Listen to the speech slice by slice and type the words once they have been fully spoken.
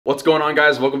What's going on,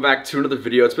 guys? Welcome back to another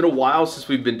video. It's been a while since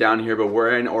we've been down here, but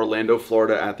we're in Orlando,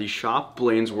 Florida at the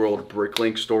ShopBlainesWorld's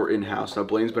Bricklink store in-house. Now,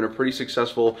 Blaine's been a pretty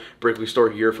successful Bricklink store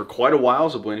here for quite a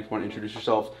while. So, Blaine, if you want to introduce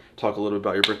yourself, talk a little bit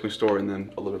about your Bricklink store, and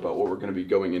then a little bit about what we're going to be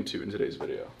going into in today's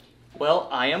video. Well,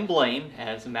 I am Blaine,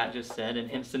 as Matt just said,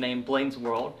 and hence the name Blaine's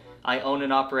World. I own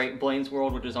and operate Blaine's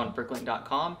World, which is on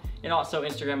Bricklink.com, and also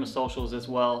Instagram and socials as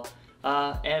well.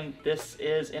 And this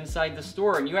is inside the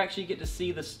store, and you actually get to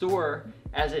see the store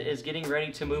as it is getting ready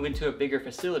to move into a bigger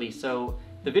facility. So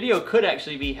the video could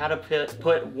actually be how to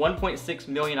put 1.6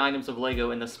 million items of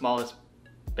Lego in the smallest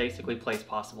basically place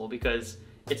possible, because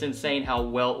it's insane how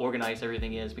well organized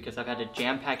everything is, because I've had to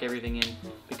jam pack everything in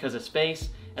because of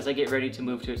space as I get ready to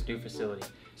move to its new facility.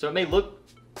 So it may look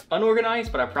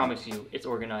unorganized, but I promise you it's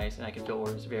organized, and I can fill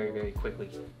orders very, very quickly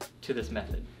to this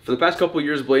method. For the past couple of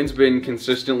years, Blaine's been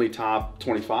consistently top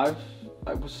 25,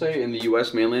 I would say, in the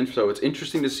US mainland. So it's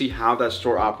interesting to see how that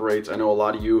store operates. I know a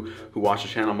lot of you who watch the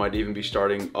channel might even be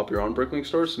starting up your own Bricklink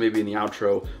stores. So maybe in the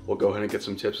outro, we'll go ahead and get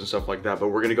some tips and stuff like that. But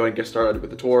we're gonna go ahead and get started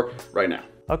with the tour right now.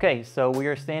 Okay, so we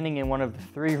are standing in one of the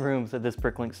 3 rooms that this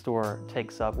Bricklink store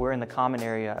takes up. We're in the common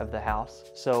area of the house.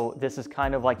 So this is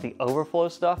kind of like the overflow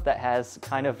stuff that has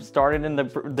kind of started in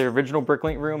the original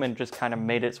Bricklink room and just kind of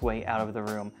made its way out of the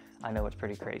room. I know it's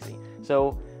pretty crazy.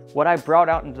 So what I brought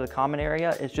out into the common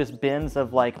area is just bins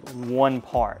of like one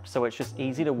part. So it's just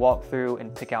easy to walk through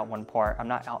and pick out one part. I'm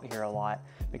not out here a lot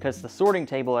because the sorting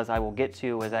table, as I will get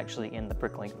to, is actually in the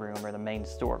Bricklink room or the main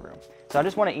store room. So I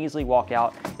just want to easily walk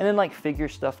out, and then like figure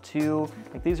stuff too.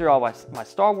 Like these are all my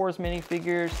Star Wars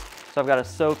minifigures. So I've got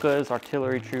Ahsoka's,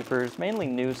 artillery troopers, mainly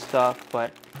new stuff,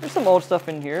 but there's some old stuff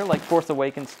in here, like Force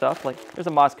Awakens stuff. Like there's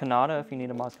a Maz Kanata if you need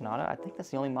a Maz Kanata. I think that's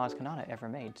the only Maz Kanata ever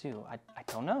made too. I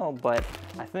don't know, but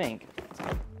I think.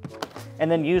 And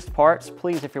then used parts,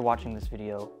 please, if you're watching this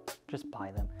video, just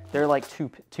buy them. They're like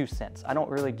 2 cents. I don't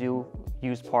really do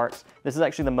used parts. This is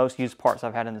actually the most used parts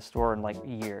I've had in the store in like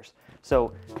years.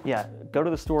 So yeah, go to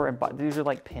the store and buy. These are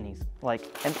like pennies. Like,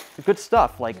 and good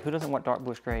stuff. Like, who doesn't want dark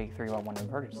bluish gray 3x1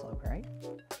 inverted slope, right?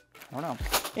 I don't know.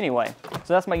 Anyway,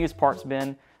 so that's my used parts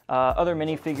bin. Other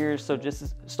minifigures, so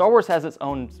just Star Wars has its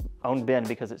own bin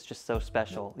because it's just so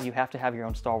special. You have to have your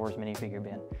own Star Wars minifigure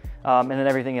bin. And then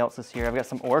everything else is here. I've got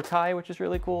some Orkai, which is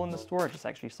really cool in the store. I just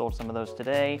actually sold some of those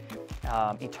today.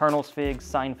 Eternals figs,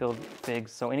 Seinfeld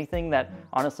figs. So anything that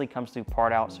honestly comes through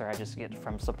part outs or I just get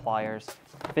from suppliers.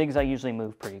 Figs I usually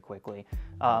move pretty quickly.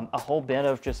 A whole bin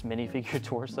of just minifigure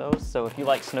torsos. So if you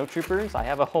like snowtroopers, I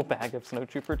have a whole bag of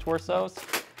snowtrooper torsos.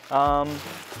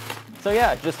 So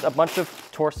yeah, just a bunch of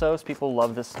torsos. People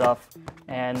love this stuff.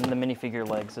 And the minifigure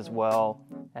legs as well,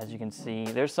 as you can see.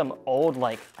 There's some old,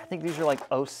 like, I think these are like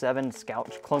 07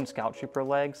 clone Scout Trooper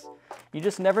legs. You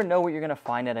just never know what you're gonna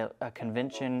find at a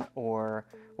convention or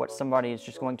what somebody is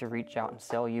just going to reach out and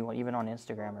sell you, even on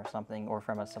Instagram or something, or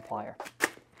from a supplier.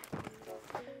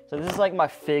 So this is like my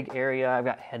fig area. I've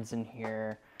got heads in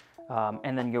here.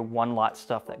 And then your one lot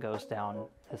stuff that goes down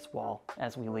this wall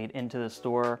as we lead into the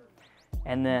store.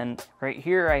 And then right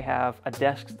here I have a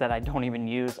desk that I don't even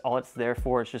use. All it's there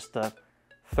for is just to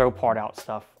throw part out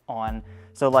stuff on.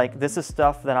 So like this is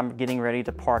stuff that I'm getting ready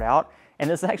to part out. And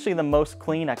this is actually the most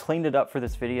clean. I cleaned it up for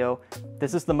this video.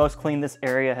 This is the most clean this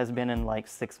area has been in like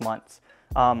 6 months.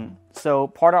 So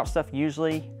part out stuff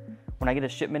usually, when I get a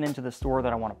shipment into the store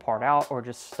that I want to part out or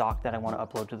just stock that I want to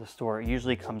upload to the store, it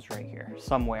usually comes right here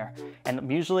somewhere.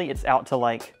 And usually it's out to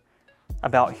like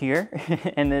about here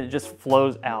and then it just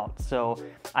flows out. So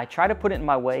I try to put it in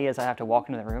my way as I have to walk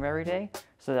into the room every day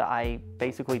so that I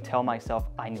basically tell myself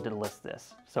I need to list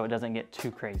this so it doesn't get too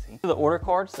crazy. The order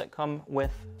cards that come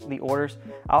with the orders,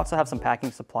 I also have some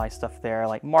packing supply stuff there,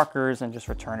 like markers and just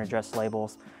return address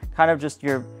labels, kind of just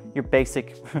your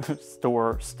basic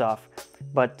store stuff.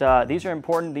 But these are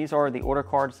important. These are the order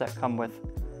cards that come with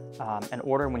an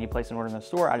order. When you place an order in the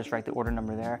store, I just write the order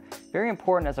number there. Very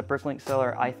important as a Bricklink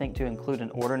seller, I think, to include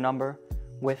an order number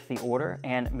with the order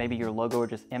and maybe your logo or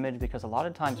just image, because a lot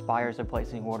of times buyers are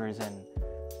placing orders in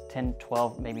 10,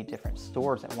 12, maybe different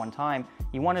stores at one time.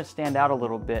 You want to stand out a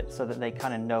little bit so that they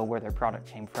kind of know where their product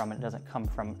came from. It doesn't come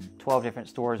from 12 different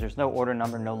stores. There's no order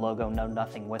number, no logo, no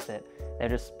nothing with it. They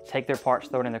just take their parts,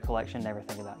 throw it in their collection, never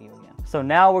think about you again. So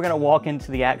now we're going to walk into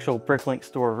the actual Bricklink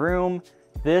store room.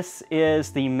 This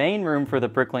is the main room for the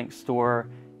Bricklink store,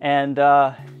 and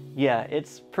yeah,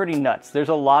 it's pretty nuts. There's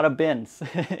a lot of bins,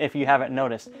 if you haven't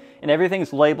noticed, and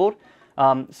everything's labeled,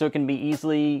 so it can be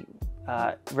easily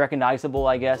recognizable,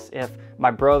 I guess. If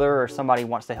my brother or somebody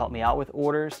wants to help me out with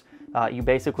orders, you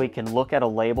basically can look at a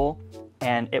label,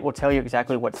 and it will tell you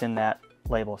exactly what's in that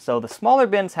label. So the smaller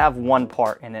bins have one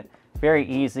part in it. very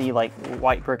easy, like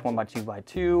white brick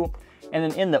 1x2x2. And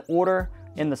then in the order,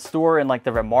 in the store, in like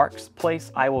the remarks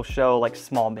place, I will show like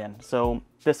small bin. So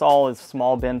this all is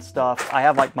small bin stuff. I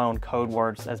have like my own code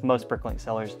words, as most Bricklink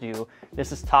sellers do.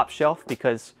 This is top shelf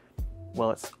because,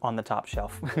 well, it's on the top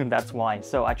shelf. That's why.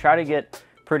 So I try to get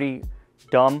pretty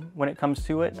dumb when it comes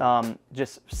to it.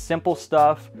 Just simple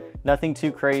stuff, nothing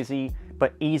too crazy,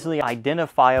 but easily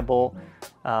identifiable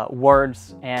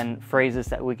words and phrases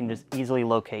that we can just easily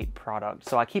locate product.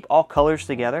 So I keep all colors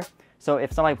together. So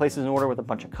if somebody places an order with a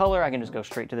bunch of color, I can just go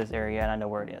straight to this area and I know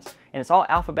where it is. And it's all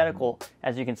alphabetical,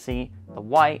 as you can see, the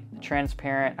white, the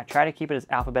transparent. I try to keep it as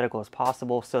alphabetical as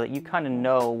possible so that you kind of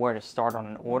know where to start on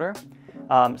an order.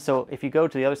 So if you go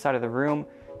to the other side of the room,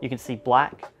 you can see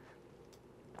black.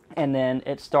 And then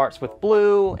it starts with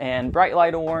blue and bright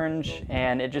light orange,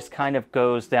 and it just kind of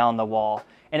goes down the wall.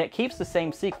 And it keeps the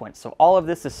same sequence. So all of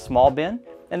this is small bin,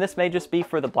 and this may just be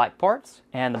for the black parts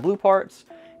and the blue parts.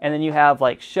 And then you have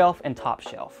like shelf and top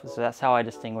shelf. So that's how I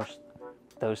distinguish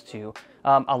those two.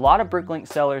 A lot of Bricklink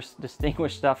sellers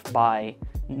distinguish stuff by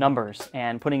numbers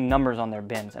and putting numbers on their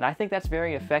bins. And I think that's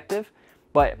very effective.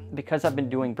 But because I've been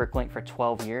doing Bricklink for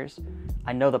 12 years,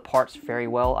 I know the parts very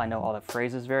well. I know all the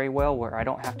phrases very well, where I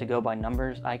don't have to go by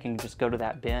numbers. I can just go to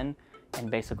that bin and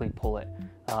basically pull it.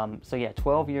 So yeah,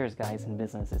 12 years, guys, in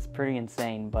business. It's pretty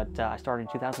insane, but I started in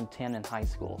 2010 in high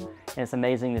school. And it's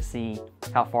amazing to see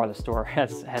how far the store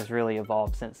has really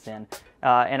evolved since then.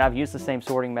 And I've used the same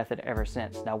sorting method ever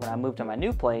since. Now, when I moved to my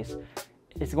new place,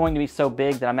 it's going to be so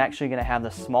big that I'm actually gonna have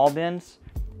the small bins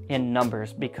in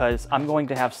numbers, because I'm going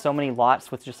to have so many lots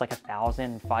with just like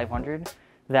 1,500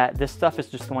 that this stuff is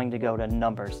just going to go to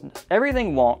numbers.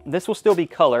 Everything won't. This will still be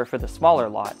color for the smaller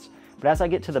lots, but as I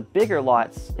get to the bigger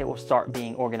lots, it will start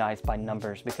being organized by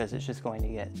numbers because it's just going to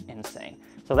get insane.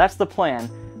 So that's the plan.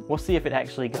 We'll see if it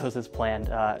actually goes as planned.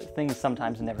 Things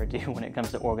sometimes never do when it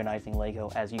comes to organizing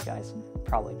Lego, as you guys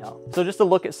probably know. So just to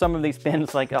look at some of these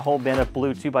bins, like a whole bin of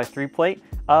blue 2x3 plate,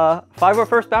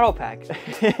 501st Battle Pack.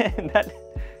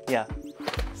 Yeah,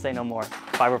 say no more.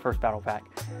 501st Battle Pack.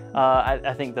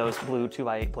 I think those blue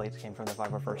 2x8 plates came from the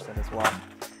 501st set as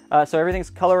well. So everything's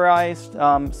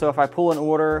colorized. So if I pull an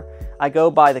order, I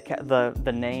go by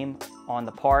the name on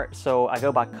the part. So I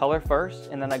go by color first,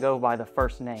 and then I go by the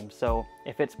first name. So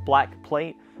if it's black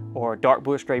plate or dark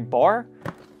bluish gray bar,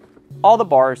 all the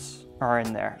bars are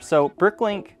in there. So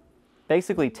Bricklink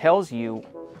basically tells you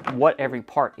what every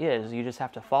part is. You just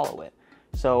have to follow it.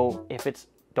 So if it's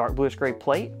dark bluish gray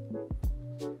plate,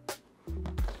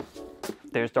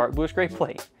 there's dark bluish gray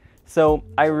plate. So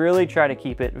I really try to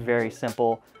keep it very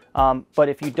simple. But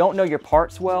if you don't know your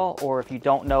parts well, or if you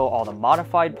don't know all the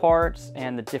modified parts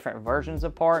and the different versions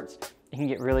of parts, it can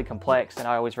get really complex. And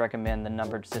I always recommend the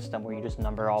numbered system, where you just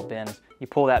number all bins. You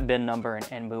pull that bin number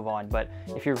and move on. But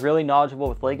if you're really knowledgeable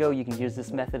with Lego, you can use this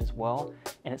method as well.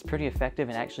 And it's pretty effective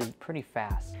and actually pretty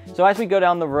fast. So as we go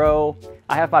down the row,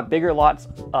 I have my bigger lots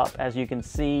up. As you can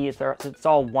see, it's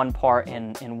all one part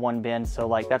in one bin. So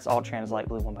like that's all Translite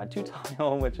blue 1x2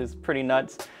 tile, which is pretty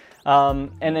nuts.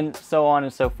 And then so on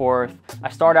and so forth. I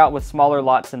start out with smaller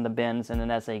lots in the bins, and then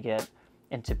as they get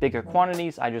into bigger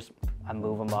quantities, I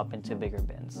move them up into bigger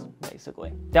bins,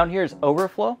 basically. Down here is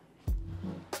overflow.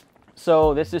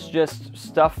 So this is just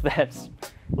stuff that's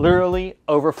literally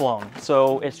overflown.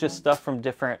 So it's just stuff from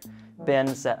different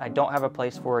bins that I don't have a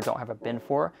place for or don't have a bin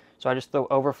for. So I just throw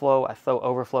overflow. I throw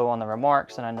overflow on the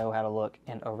remarks, and I know how to look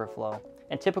in overflow.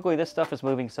 And typically this stuff is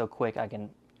moving so quick I can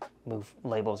move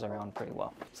labels around pretty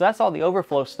well. So that's all the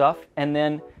overflow stuff. And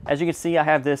then as you can see, I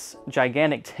have this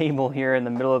gigantic table here in the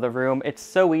middle of the room. It's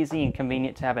so easy and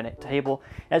convenient to have a table.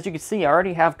 As you can see, I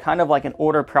already have kind of like an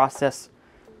order process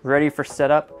ready for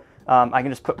setup. I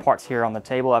can just put parts here on the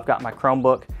table. I've got my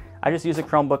Chromebook. I just use a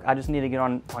Chromebook. I just need to get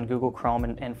on Google Chrome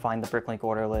and find the Bricklink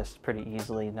order list pretty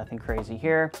easily. Nothing crazy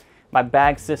here. My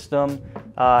bag system,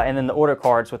 and then the order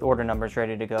cards with order numbers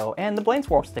ready to go, and the Blaine's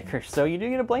World sticker. So you do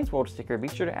get a Blaine's World sticker. Be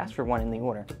sure to ask for one in the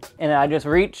order. And then I just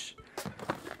reach,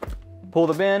 pull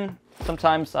the bin.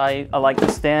 Sometimes I like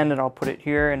to stand and I'll put it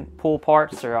here and pull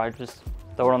parts, or I just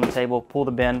throw it on the table, pull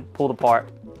the bin, pull the part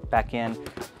back in.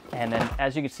 And then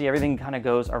as you can see, everything kind of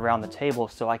goes around the table,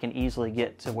 so I can easily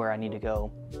get to where I need to go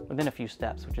within a few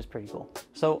steps, which is pretty cool.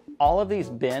 So all of these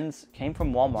bins came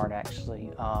from Walmart,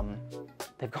 actually.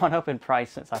 They've gone up in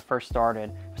price since I first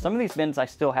started. Some of these bins I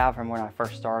still have from when I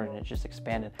first started, and it's just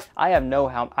expanded. I don't know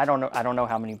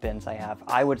how many bins I have.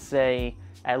 I would say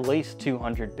at least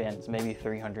 200 bins, maybe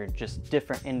 300, just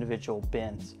different individual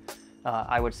bins.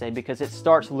 I would say, because it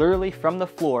starts literally from the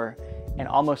floor and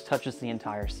almost touches the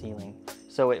entire ceiling.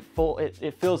 So it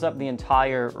fills up the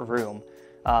entire room.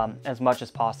 as much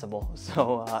as possible.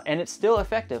 So, and it's still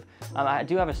effective. I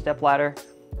do have a step ladder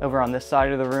over on this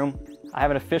side of the room. I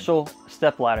have an official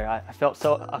step ladder. I felt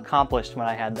so accomplished when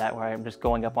I had that, where I'm just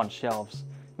going up on shelves.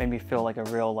 Made me feel like a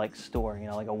real like store, you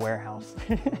know, like a warehouse.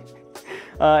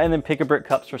 And then pick-a-brick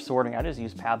cups for sorting. I just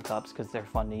use pab cups because they're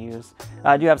fun to use.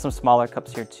 I do have some smaller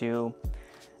cups here too.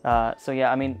 So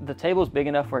yeah, I mean, the table's big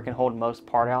enough where it can hold most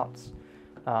part outs.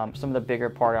 Some of the bigger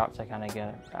part outs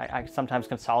I sometimes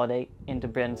consolidate into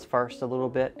bins first a little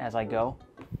bit as I go.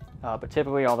 But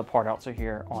typically all the part outs are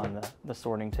here on the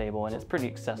sorting table, and it's pretty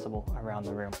accessible around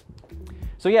the room.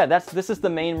 So yeah, this is the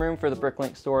main room for the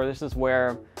Bricklink store. This is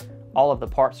where all of the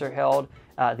parts are held.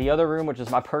 The other room, which is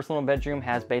my personal bedroom,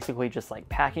 has basically just like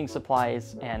packing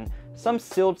supplies and some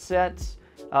sealed sets,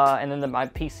 and then my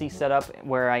PC setup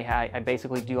where I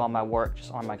basically do all my work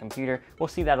just on my computer. We'll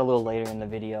see that a little later in the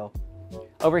video.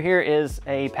 Over here is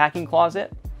a packing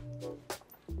closet,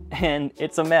 and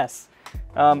it's a mess.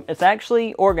 It's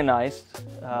actually organized,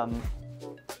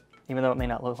 even though it may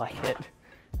not look like it.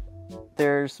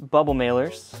 There's bubble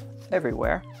mailers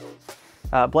everywhere.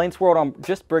 Blaine's World on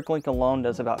just Bricklink alone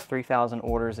does about 3,000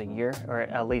 orders a year, or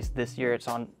at least this year it's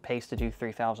on pace to do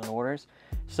 3,000 orders.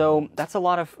 So that's a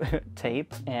lot of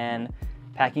tape and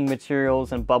packing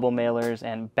materials and bubble mailers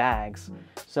and bags.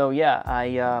 So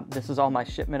yeah, this is all my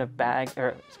shipment of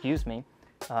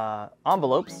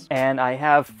envelopes, and I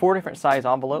have 4 different size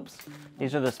envelopes.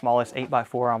 These are the smallest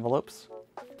 8x4 envelopes,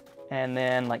 and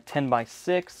then like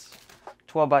 10x6,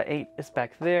 12x8 is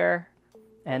back there.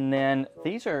 And then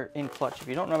these are in clutch. If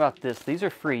you don't know about this, these are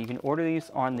free. You can order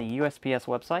these on the USPS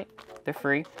website. They're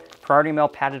free. Priority mail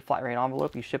padded flat rate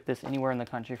envelope. You ship this anywhere in the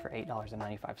country for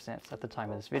 $8.95 at the time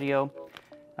of this video.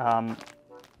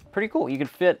 Pretty cool. You can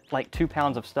fit like 2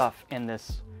 pounds of stuff in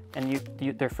this, and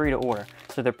they're free to order.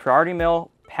 So they're priority mail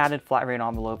padded flat rate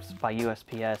envelopes by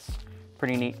USPS.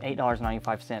 Pretty neat.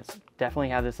 $8.95. Definitely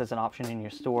have this as an option in your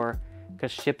store,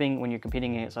 because shipping, when you're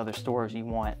competing against other stores, you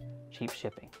want cheap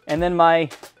shipping. And then my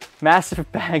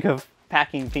massive bag of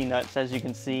packing peanuts, as you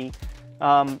can see.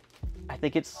 I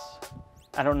think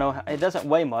I don't know, it doesn't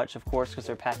weigh much, of course, because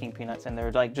they're packing peanuts and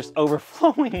they're like just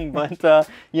overflowing, but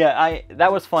yeah,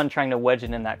 that was fun trying to wedge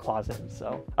it in that closet.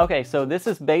 So okay, so this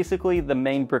is basically the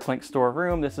main Bricklink store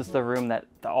room. This is the room that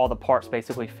all the parts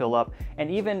basically fill up,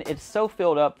 and even it's so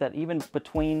filled up that even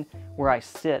between where I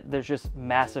sit, there's just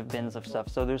massive bins of stuff.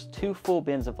 So there's 2 full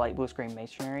bins of light blue screen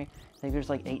masonry. I think there's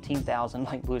like 18,000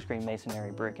 light blue screen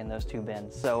masonry brick in those 2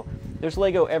 bins. So there's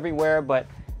Lego everywhere, but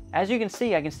as you can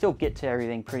see, I can still get to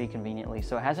everything pretty conveniently.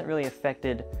 So it hasn't really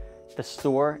affected the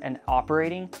store and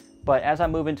operating. But as I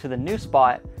move into the new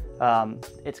spot,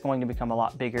 it's going to become a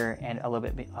lot bigger and a little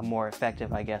bit more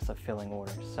effective, I guess, of filling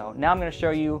orders. So now I'm going to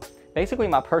show you basically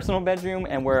my personal bedroom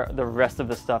and where the rest of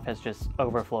the stuff has just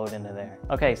overflowed into there.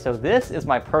 Okay, so this is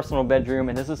my personal bedroom,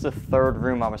 and this is the 3rd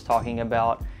room I was talking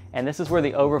about. And this is where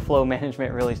the overflow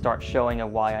management really starts showing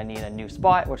of why I need a new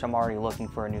spot, which I'm already looking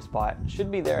for a new spot.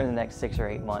 Should be there in the next 6 or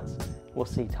 8 months. We'll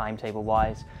see timetable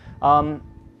wise.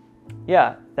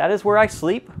 Yeah, that is where I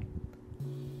sleep.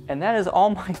 And that is all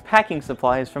my packing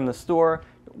supplies from the store.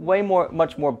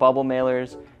 Much more bubble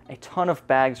mailers, a ton of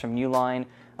bags from Uline.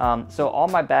 So all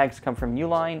my bags come from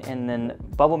Uline, and then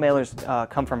bubble mailers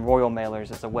come from Royal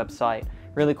Mailers. It's a website.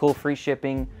 Really cool, free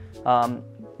shipping.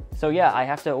 So yeah, I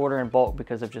have to order in bulk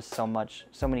because of just so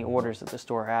many orders that the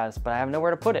store has, but I have nowhere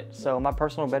to put it. So my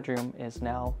personal bedroom is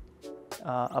now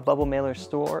a bubble mailer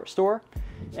store.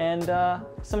 And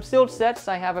some sealed sets.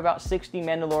 I have about 60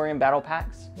 Mandalorian battle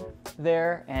packs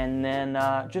there, and then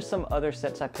just some other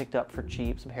sets I picked up for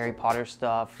cheap, some Harry Potter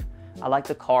stuff. I like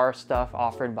the car stuff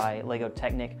offered by Lego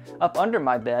Technic. Up under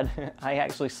my bed, I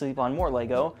actually sleep on more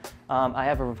Lego. I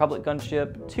have a Republic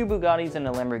gunship, 2 Bugattis, and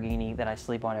a Lamborghini that I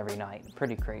sleep on every night.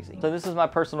 Pretty crazy. So this is my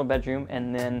personal bedroom,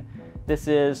 and then this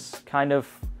is kind of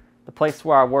the place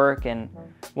where I work and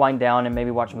wind down and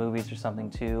maybe watch movies or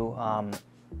something too.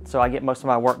 So I get most of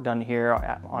my work done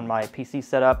here on my PC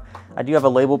setup. I do have a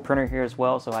label printer here as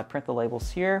well, so I print the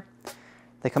labels here.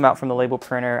 They come out from the label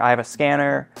printer. I have a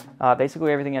scanner,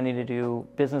 basically everything I need to do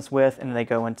business with, and they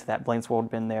go into that Blaine's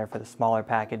World bin there for the smaller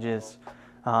packages.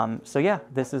 So yeah,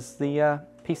 this is the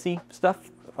PC stuff.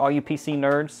 All you PC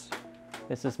nerds,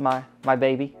 this is my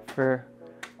baby for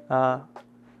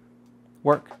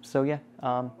work. So yeah,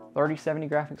 3070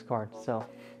 graphics card. So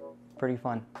pretty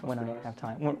fun when I have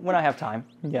time. When I have time,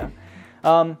 yeah.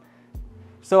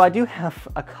 So I do have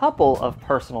a couple of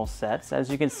personal sets. As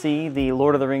you can see, the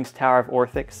Lord of the Rings Tower of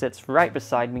Orthic sits right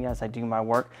beside me as I do my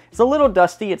work. It's a little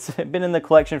dusty. It's been in the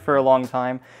collection for a long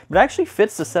time, but it actually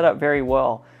fits the setup very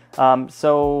well.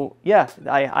 So yeah,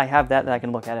 I have that I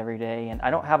can look at every day, and I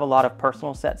don't have a lot of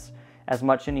personal sets as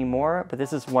much anymore, but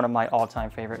this is one of my all-time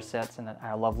favorite sets, and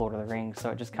I love Lord of the Rings,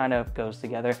 so it just kind of goes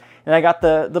together. And I got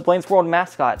the Blaine's World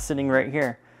mascot sitting right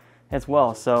here as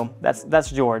well, so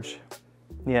that's George.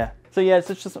 Yeah. So yeah, it's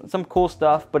just some cool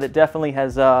stuff, but it definitely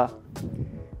has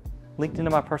leaked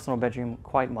into my personal bedroom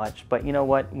quite much. But you know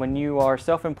what? When you are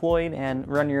self-employed and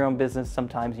run your own business,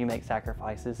 sometimes you make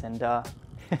sacrifices, and I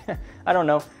don't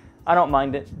know. I don't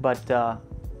mind it, but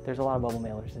there's a lot of bubble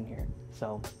mailers in here.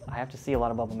 So I have to see a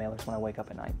lot of bubble mailers when I wake up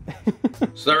at night.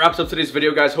 So that wraps up today's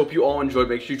video, guys. Hope you all enjoyed.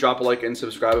 Make sure you drop a like and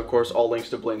subscribe. Of course, all links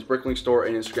to Blaine's Bricklink store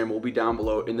and Instagram will be down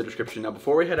below in the description. Now,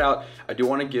 before we head out, I do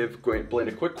want to give Blaine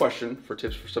a quick question for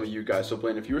tips for some of you guys. So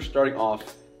Blaine, if you were starting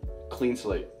off clean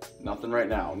slate, nothing right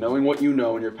now, knowing what you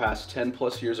know in your past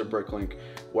 10+ years of Bricklink,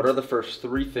 what are the first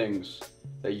 3 things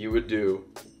that you would do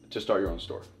to start your own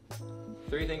store?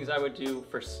 3 things I would do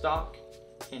for stock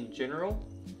in general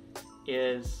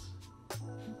is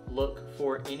look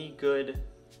for any good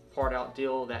part out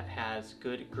deal that has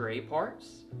good gray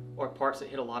parts or parts that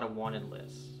hit a lot of wanted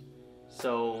lists.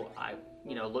 So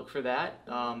look for that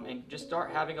and just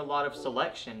start having a lot of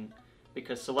selection,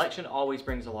 because selection always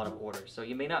brings a lot of orders. So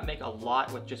you may not make a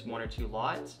lot with just 1 or 2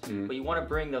 lots, but you want to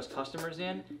bring those customers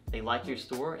in. They like your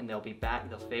store and they'll be back.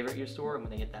 They'll favorite your store, and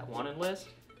when they hit that wanted list,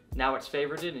 now it's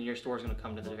favorited and your store is going to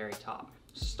come to the very top.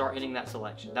 Start hitting that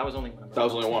selection. That was only one. That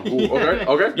was only one. Ooh, okay,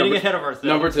 okay. Getting ahead of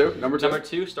ourselves. Number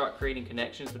two. Start creating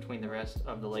connections between the rest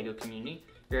of the LEGO community.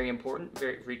 Very important.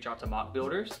 Reach out to mock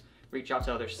builders. Reach out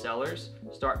to other sellers.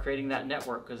 Start creating that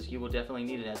network, because you will definitely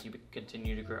need it as you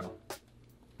continue to grow.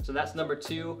 So that's number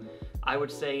 2. I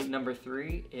would say number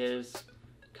 3 is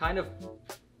kind of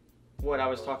what I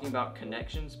was talking about,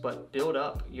 connections, but build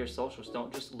up your socials.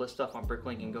 Don't just list stuff on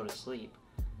Bricklink and go to sleep.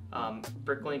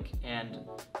 Bricklink and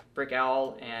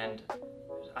BrickOwl and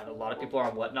a lot of people are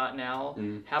on Whatnot now,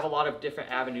 have a lot of different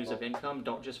avenues of income.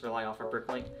 Don't just rely off of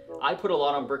Bricklink. I put a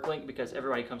lot on Bricklink because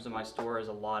everybody comes to my store as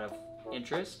a lot of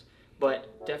interest,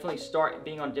 but definitely start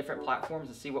being on different platforms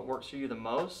and see what works for you the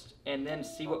most, and then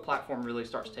see what platform really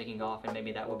starts taking off, and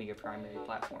maybe that will be your primary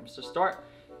platform. So start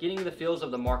getting the feels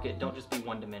of the market. Don't just be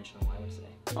one-dimensional, I would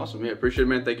say. Awesome. Yeah, appreciate it,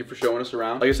 man. Thank you for showing us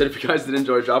around. Like I said, if you guys did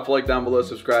enjoy, drop a like down below,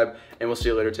 subscribe, and we'll see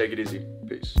you later. Take it easy.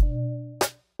 Peace.